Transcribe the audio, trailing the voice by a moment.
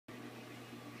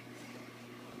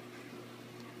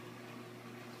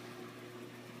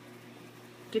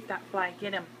Get that fly.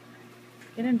 Get him.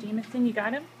 Get him, Jameson. You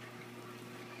got him?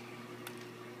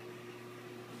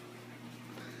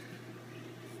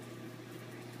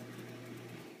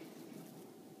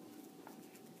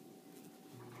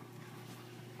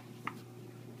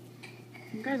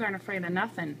 You guys aren't afraid of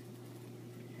nothing.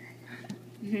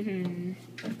 You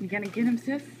gonna get him,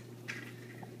 sis?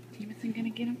 Jameson gonna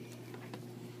get him?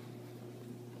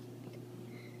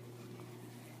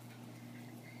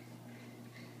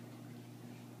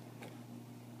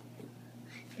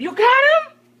 You got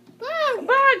him? Bug!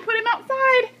 Bug! Put him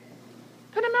outside!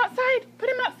 Put him outside! Put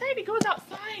him outside! He goes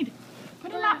outside!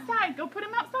 Put him outside! Go put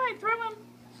him outside! Throw him!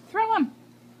 Throw him!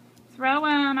 Throw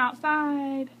him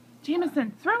outside!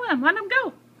 Jameson, throw him! Let him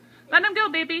go! Let him go,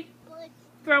 baby!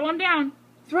 Throw him down!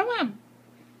 Throw him!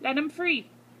 Let him free!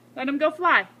 Let him go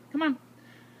fly! Come on!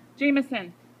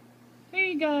 Jameson! There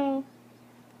you go!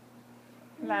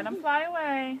 Let him fly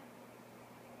away!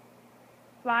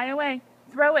 Fly away!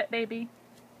 Throw it, baby!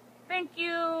 Thank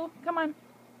you! Come on!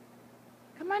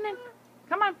 Come on in!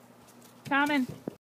 Come on! Come in!